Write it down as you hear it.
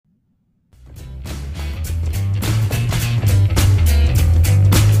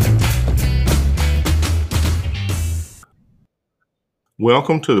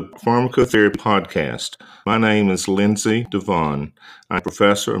Welcome to the Pharmacotherapy Podcast. My name is Lindsay Devon. I'm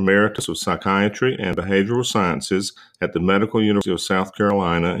Professor Emeritus of Psychiatry and Behavioral Sciences at the Medical University of South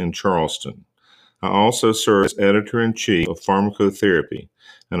Carolina in Charleston. I also serve as Editor-in-Chief of Pharmacotherapy,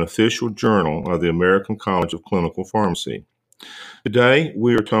 an official journal of the American College of Clinical Pharmacy. Today,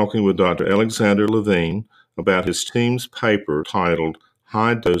 we are talking with Dr. Alexander Levine about his team's paper titled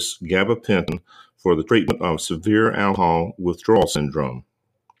High-Dose Gabapentin for the Treatment of Severe Alcohol Withdrawal Syndrome.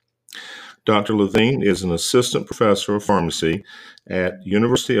 Dr. Levine is an assistant professor of pharmacy at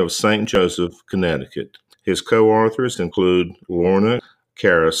University of St. Joseph, Connecticut. His co-authors include Lorna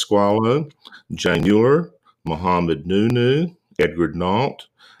Carrasquillo, Jane Mueller, Mohamed Nunu, Edgar Nault,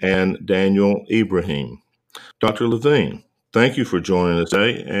 and Daniel Ibrahim. Dr. Levine, thank you for joining us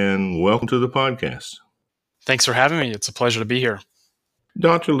today and welcome to the podcast. Thanks for having me. It's a pleasure to be here.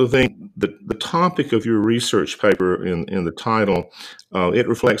 Dr. Levine, the topic of your research paper in the title, it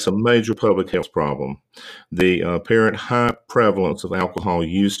reflects a major public health problem, the apparent high prevalence of alcohol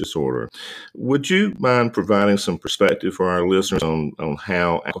use disorder. Would you mind providing some perspective for our listeners on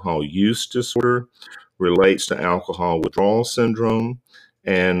how alcohol use disorder relates to alcohol withdrawal syndrome,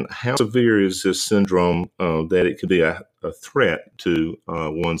 and how severe is this syndrome that it could be a threat to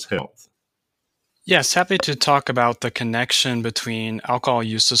one's health? Yes, happy to talk about the connection between alcohol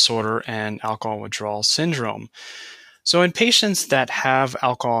use disorder and alcohol withdrawal syndrome. So in patients that have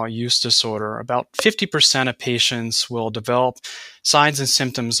alcohol use disorder, about 50% of patients will develop signs and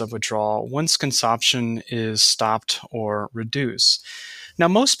symptoms of withdrawal once consumption is stopped or reduced. Now,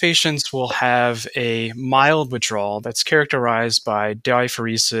 most patients will have a mild withdrawal that's characterized by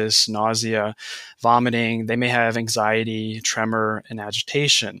diaphoresis, nausea, vomiting. They may have anxiety, tremor, and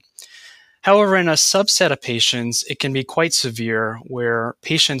agitation. However, in a subset of patients, it can be quite severe where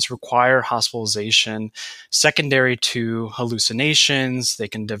patients require hospitalization secondary to hallucinations. They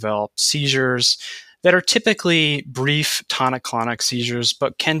can develop seizures that are typically brief tonic-clonic seizures,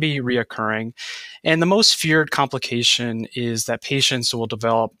 but can be reoccurring. And the most feared complication is that patients will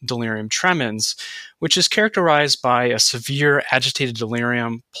develop delirium tremens, which is characterized by a severe agitated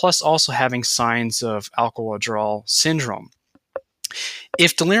delirium, plus also having signs of alcohol withdrawal syndrome.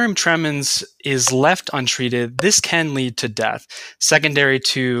 If delirium tremens is left untreated, this can lead to death, secondary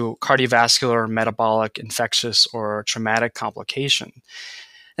to cardiovascular, metabolic, infectious, or traumatic complication.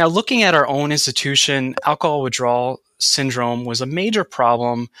 Now, looking at our own institution, alcohol withdrawal syndrome was a major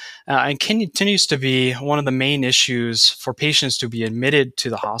problem and continues to be one of the main issues for patients to be admitted to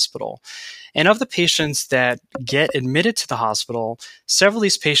the hospital. And of the patients that get admitted to the hospital, several of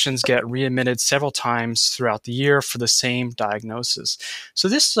these patients get readmitted several times throughout the year for the same diagnosis. So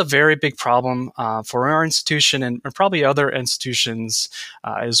this is a very big problem for our institution and probably other institutions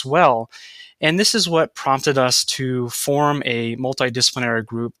as well. And this is what prompted us to form a multidisciplinary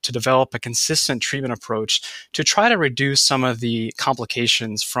group to develop a consistent treatment approach to try to reduce some of the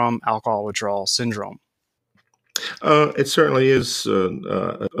complications from alcohol withdrawal syndrome. It certainly is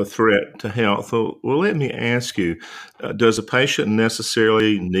a threat to health. Well, let me ask you, does a patient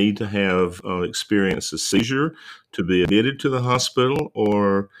necessarily need to have experienced a seizure to be admitted to the hospital?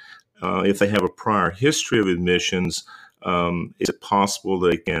 Or if they have a prior history of admissions, is it possible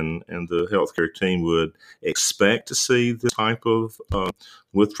they can, and the healthcare team would expect to see this type of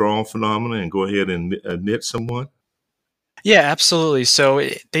withdrawal phenomena and go ahead and admit someone? Yeah, absolutely. So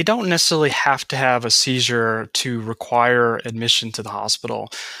they don't necessarily have to have a seizure to require admission to the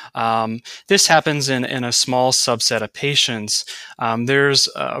hospital. This happens in a small subset of patients. There's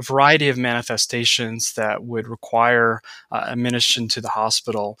a variety of manifestations that would require admission to the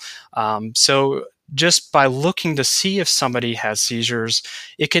hospital. So just by looking to see if somebody has seizures,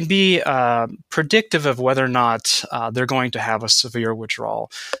 it can be predictive of whether or not they're going to have a severe withdrawal.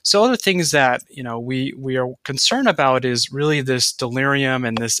 So other things that we are concerned about is really this delirium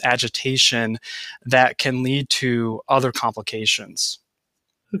and this agitation that can lead to other complications.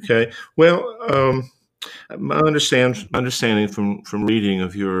 Okay. Well, my understanding from reading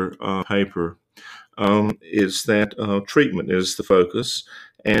of your paper is that treatment is the focus.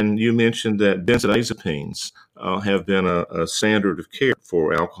 And you mentioned that benzodiazepines have been a standard of care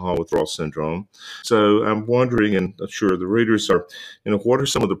for alcohol withdrawal syndrome. So I'm wondering, and I'm sure the readers are, what are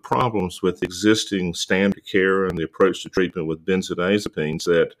some of the problems with existing standard of care and the approach to treatment with benzodiazepines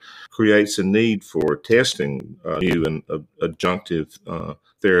that creates a need for testing new and adjunctive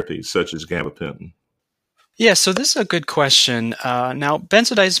therapies such as gabapentin? Yeah, so this is a good question. Now,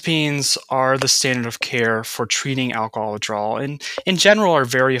 benzodiazepines are the standard of care for treating alcohol withdrawal and in general are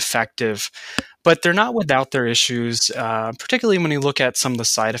very effective. but they're not without their issues, particularly when you look at some of the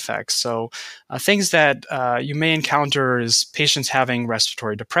side effects. So, things that you may encounter is patients having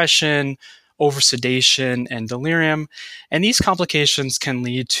respiratory depression, oversedation, and delirium, and these complications can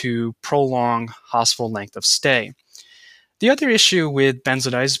lead to prolonged hospital length of stay. The other issue with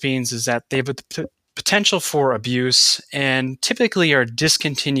benzodiazepines is that they have a potential for abuse and typically are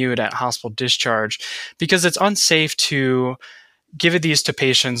discontinued at hospital discharge because it's unsafe to give these to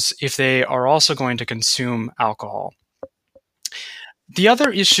patients if they are also going to consume alcohol. The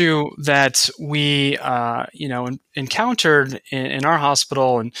other issue that we, encountered in our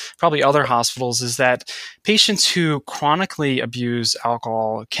hospital and probably other hospitals is that patients who chronically abuse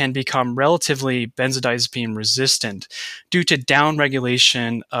alcohol can become relatively benzodiazepine resistant due to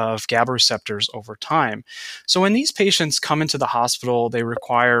downregulation of GABA receptors over time. So when these patients come into the hospital, they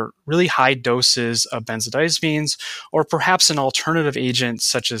require really high doses of benzodiazepines or perhaps an alternative agent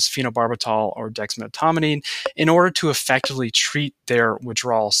such as phenobarbital or dexmedetomidine in order to effectively treat their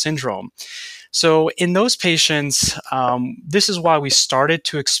withdrawal syndrome. So in those patients, this is why we started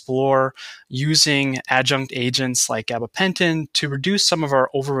to explore using adjunct agents like gabapentin to reduce some of our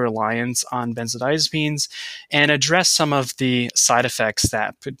over-reliance on benzodiazepines and address some of the side effects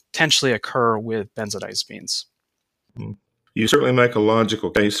that potentially occur with benzodiazepines. You certainly make a logical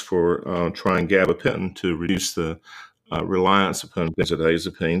case for trying gabapentin to reduce the reliance upon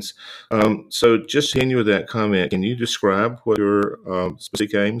benzodiazepines. So just to continue with that comment, can you describe what your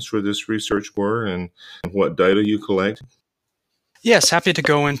specific aims for this research were and what data you collected? Yes, happy to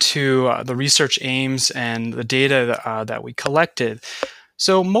go into the research aims and the data that we collected.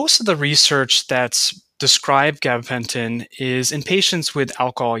 So most of the research that's described gabapentin is in patients with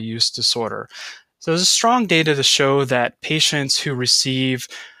alcohol use disorder. So there's strong data to show that patients who receive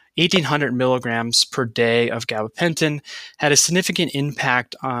 1,800 milligrams per day of gabapentin had a significant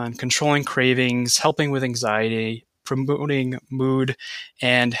impact on controlling cravings, helping with anxiety, promoting mood,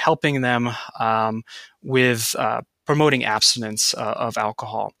 and helping them with promoting abstinence of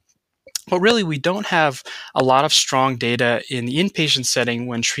alcohol. But really, we don't have a lot of strong data in the inpatient setting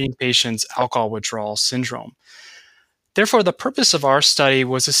when treating patients' alcohol withdrawal syndrome. Therefore, the purpose of our study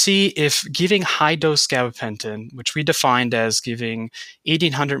was to see if giving high-dose gabapentin, which we defined as giving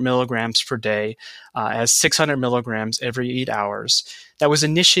 1,800 milligrams per day, as 600 milligrams every 8 hours, that was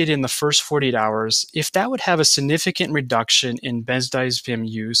initiated in the first 48 hours, if that would have a significant reduction in benzodiazepine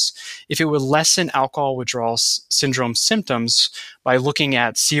use, if it would lessen alcohol withdrawal syndrome symptoms by looking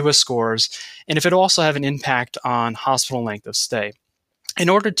at CWAS scores, and if it also have an impact on hospital length of stay. In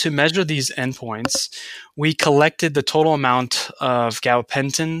order to measure these endpoints, we collected the total amount of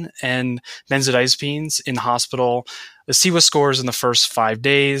gabapentin and benzodiazepines in the hospital, the CWAS scores in the first 5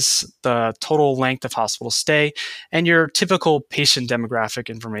 days, the total length of hospital stay, and your typical patient demographic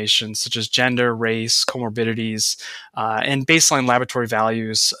information such as gender, race, comorbidities, and baseline laboratory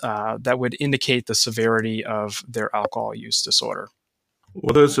values that would indicate the severity of their alcohol use disorder.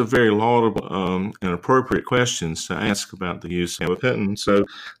 Well, those are very laudable and appropriate questions to ask about the use of gabapentin. So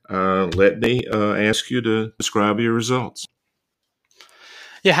let me ask you to describe your results.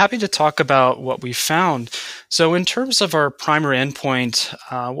 Yeah, happy to talk about what we found. So, in terms of our primary endpoint,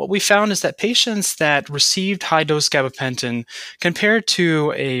 what we found is that patients that received high dose gabapentin compared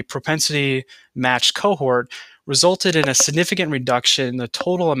to a propensity matched cohort resulted in a significant reduction in the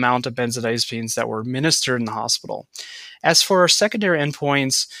total amount of benzodiazepines that were administered in the hospital. As for our secondary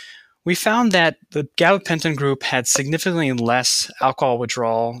endpoints, we found that the gabapentin group had significantly less alcohol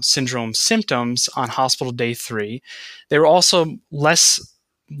withdrawal syndrome symptoms on hospital day 3. They were also less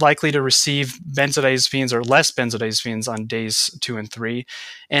likely to receive benzodiazepines or less benzodiazepines on days 2 and 3,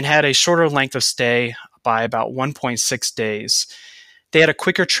 and had a shorter length of stay by about 1.6 days. They had a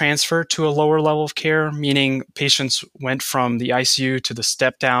quicker transfer to a lower level of care, meaning patients went from the ICU to the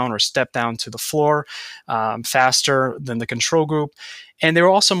step down or step down to the floor faster than the control group. And they were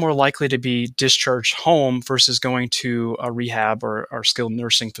also more likely to be discharged home versus going to a rehab or skilled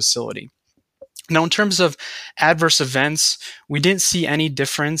nursing facility. Now, in terms of adverse events, we didn't see any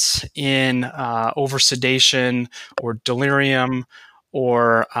difference in oversedation or delirium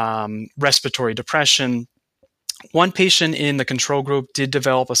or respiratory depression. One patient in the control group did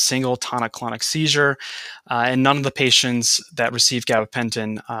develop a single tonic-clonic seizure, and none of the patients that received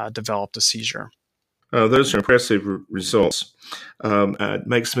gabapentin developed a seizure. Those are impressive results. It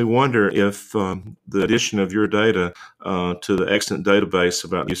makes me wonder if the addition of your data to the excellent database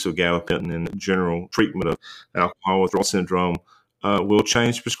about the use of gabapentin in general treatment of alcohol withdrawal syndrome will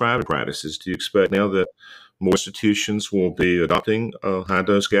change prescribing practices. Do you expect now that more institutions will be adopting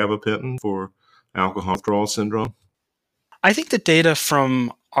high-dose gabapentin for alcohol withdrawal syndrome? I think the data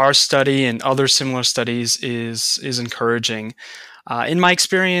from our study and other similar studies is encouraging. In my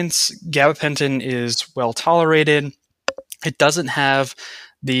experience, gabapentin is well tolerated. It doesn't have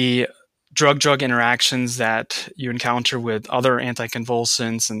the drug-drug interactions that you encounter with other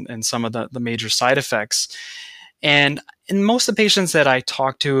anticonvulsants and some of the major side effects. And in most of the patients that I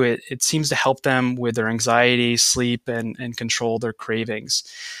talk to, it seems to help them with their anxiety, sleep, and control their cravings.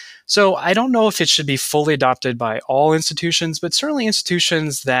 So I don't know if it should be fully adopted by all institutions, but certainly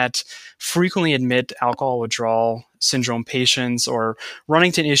institutions that frequently admit alcohol withdrawal syndrome patients or running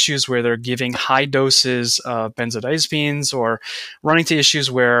into issues where they're giving high doses of benzodiazepines or running to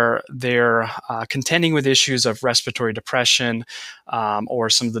issues where they're contending with issues of respiratory depression or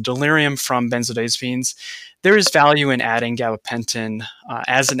some of the delirium from benzodiazepines. There is value in adding gabapentin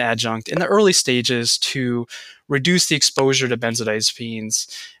as an adjunct in the early stages to reduce the exposure to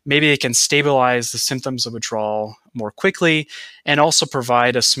benzodiazepines. Maybe it can stabilize the symptoms of withdrawal more quickly and also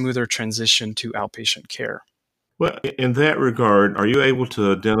provide a smoother transition to outpatient care. Well, in that regard, are you able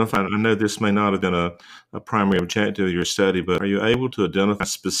to identify, I know this may not have been a primary objective of your study, but are you able to identify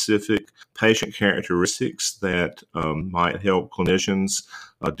specific patient characteristics that might help clinicians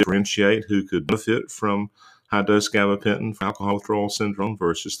differentiate who could benefit from high-dose gabapentin for alcohol withdrawal syndrome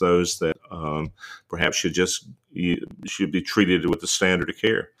versus those that perhaps should be treated with the standard of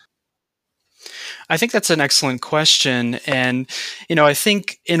care? I think that's an excellent question. And, I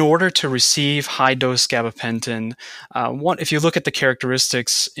think in order to receive high dose gabapentin, if you look at the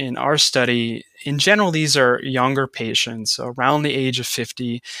characteristics in our study, in general, these are younger patients, around the age of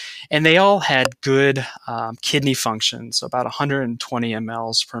 50, and they all had good kidney function, so about 120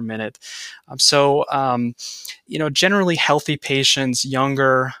 mLs per minute. Generally healthy patients,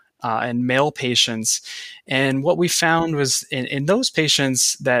 younger, and male patients. And what we found was in those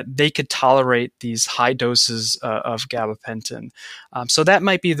patients that they could tolerate these high doses of gabapentin. So that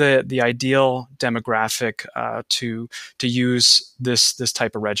might be the ideal demographic to use this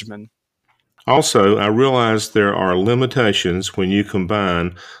type of regimen. Also, I realize there are limitations when you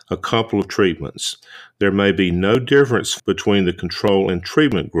combine a couple of treatments. There may be no difference between the control and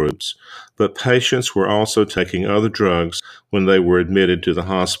treatment groups, but patients were also taking other drugs when they were admitted to the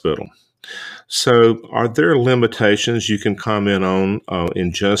hospital. So, are there limitations you can comment on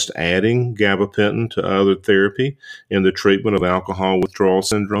in just adding gabapentin to other therapy in the treatment of alcohol withdrawal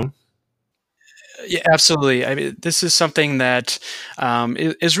syndrome? Yeah, absolutely. I mean, this is something that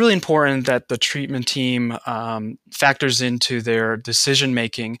is really important that the treatment team factors into their decision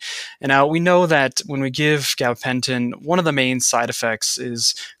making. And now we know that when we give gabapentin, one of the main side effects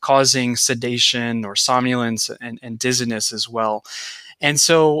is causing sedation or somnolence and dizziness as well. And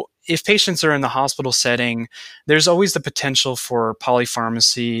so if patients are in the hospital setting, there's always the potential for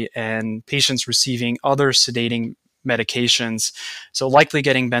polypharmacy and patients receiving other sedating medications. So likely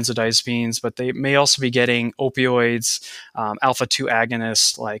getting benzodiazepines, but they may also be getting opioids, alpha 2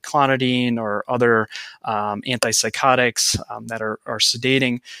 agonists like clonidine or other antipsychotics that are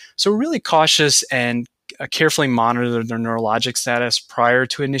sedating. So we're really cautious and carefully monitor their neurologic status prior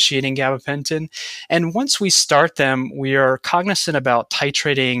to initiating gabapentin. And once we start them, we are cognizant about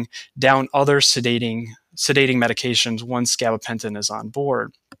titrating down other sedating medications once gabapentin is on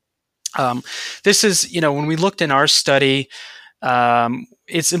board. This is, when we looked in our study,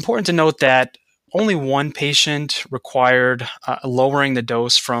 it's important to note that only one patient required lowering the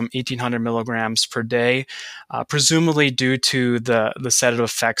dose from 1,800 milligrams per day, presumably due to the sedative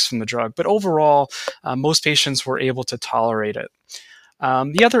effects from the drug. But overall, most patients were able to tolerate it.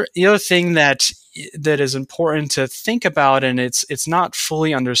 The other thing that is important to think about, and it's not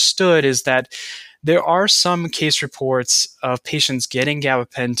fully understood, is that there are some case reports of patients getting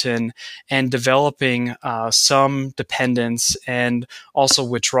gabapentin and developing some dependence and also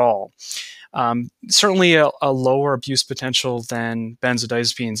withdrawal. Certainly a lower abuse potential than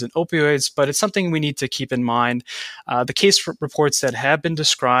benzodiazepines and opioids, but it's something we need to keep in mind. The case reports that have been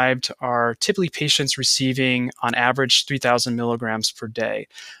described are typically patients receiving on average 3,000 milligrams per day,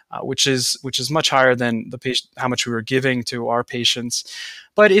 which is much higher than how much we were giving to our patients.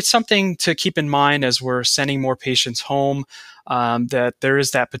 But it's something to keep in mind as we're sending more patients home, that there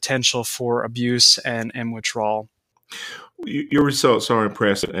is that potential for abuse and withdrawal. Your results are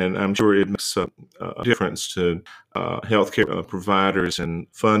impressive, and I'm sure it makes a difference to healthcare providers and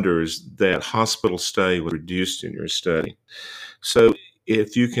funders that hospital stay was reduced in your study. So,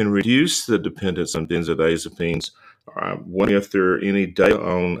 if you can reduce the dependence on benzodiazepines, wondering if there are any data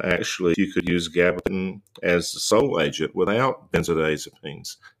on actually if you could use gabapentin as the sole agent without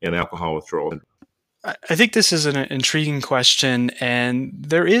benzodiazepines in alcohol withdrawal. I think this is an intriguing question, and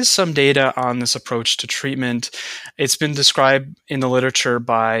there is some data on this approach to treatment. It's been described in the literature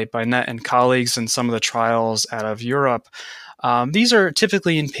by Net and colleagues in some of the trials out of Europe. These are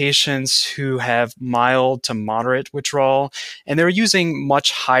typically in patients who have mild to moderate withdrawal, and they're using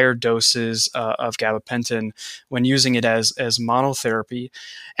much higher doses of gabapentin when using it as monotherapy.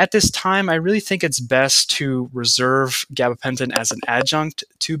 At this time, I really think it's best to reserve gabapentin as an adjunct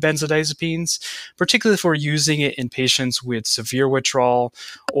to benzodiazepines, particularly if we're using it in patients with severe withdrawal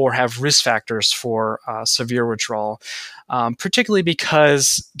or have risk factors for severe withdrawal. Particularly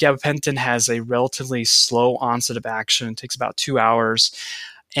because gabapentin has a relatively slow onset of action. It takes about 2 hours.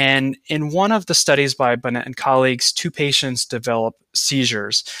 And in one of the studies by Burnett and colleagues, 2 patients developed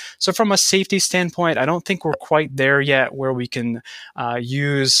seizures. So from a safety standpoint, I don't think we're quite there yet where we can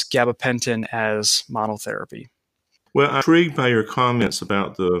use gabapentin as monotherapy. Well, I'm intrigued by your comments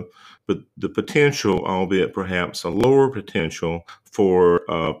about the potential, albeit perhaps a lower potential, for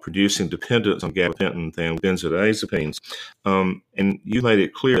producing dependence on gabapentin than benzodiazepines. And you made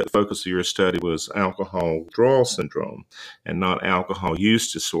it clear that the focus of your study was alcohol withdrawal syndrome and not alcohol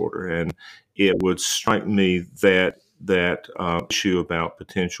use disorder. And it would strike me that issue about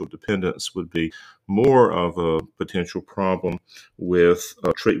potential dependence would be more of a potential problem with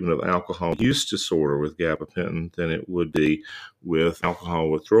treatment of alcohol use disorder with gabapentin than it would be with alcohol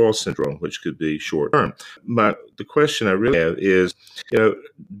withdrawal syndrome, which could be short term. But the question I really have is,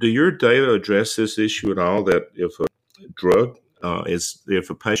 do your data address this issue at all? That if a drug if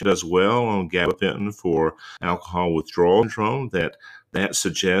a patient does well on gabapentin for alcohol withdrawal syndrome, that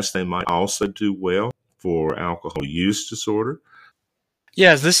suggests they might also do well for alcohol use disorder?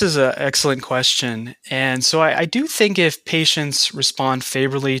 Yeah, this is an excellent question. And so I do think if patients respond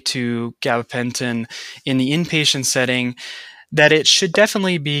favorably to gabapentin in the inpatient setting, that it should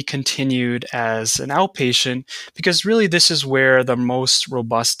definitely be continued as an outpatient, because really this is where the most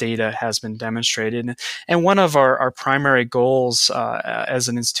robust data has been demonstrated. And one of our primary goals as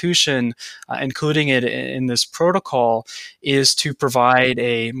an institution, including it in this protocol, is to provide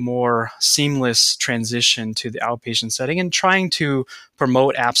a more seamless transition to the outpatient setting and trying to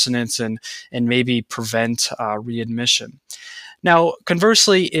promote abstinence and maybe prevent readmission. Now,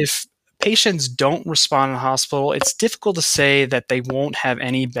 conversely, if patients don't respond in the hospital, it's difficult to say that they won't have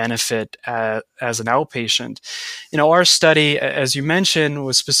any benefit as an outpatient. Our study, as you mentioned,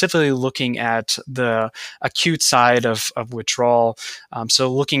 was specifically looking at the acute side of withdrawal.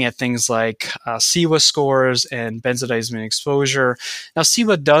 So looking at things like CWA scores and benzodiazepine exposure. Now,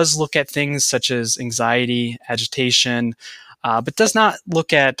 CWA does look at things such as anxiety, agitation, but does not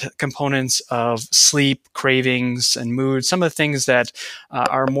look at components of sleep, cravings, and mood, some of the things that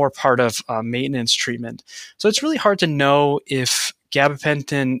are more part of maintenance treatment. So it's really hard to know if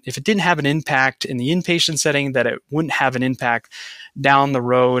gabapentin, if it didn't have an impact in the inpatient setting, that it wouldn't have an impact down the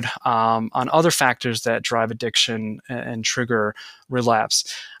road on other factors that drive addiction and trigger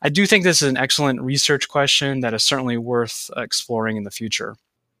relapse. I do think this is an excellent research question that is certainly worth exploring in the future.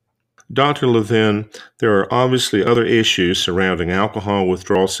 Dr. Levin, there are obviously other issues surrounding alcohol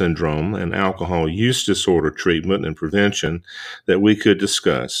withdrawal syndrome and alcohol use disorder treatment and prevention that we could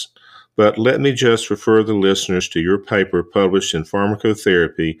discuss. But let me just refer the listeners to your paper published in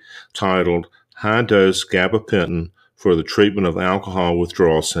Pharmacotherapy titled High Dose Gabapentin for the Treatment of Alcohol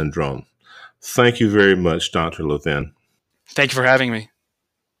Withdrawal Syndrome. Thank you very much, Dr. Levin. Thank you for having me.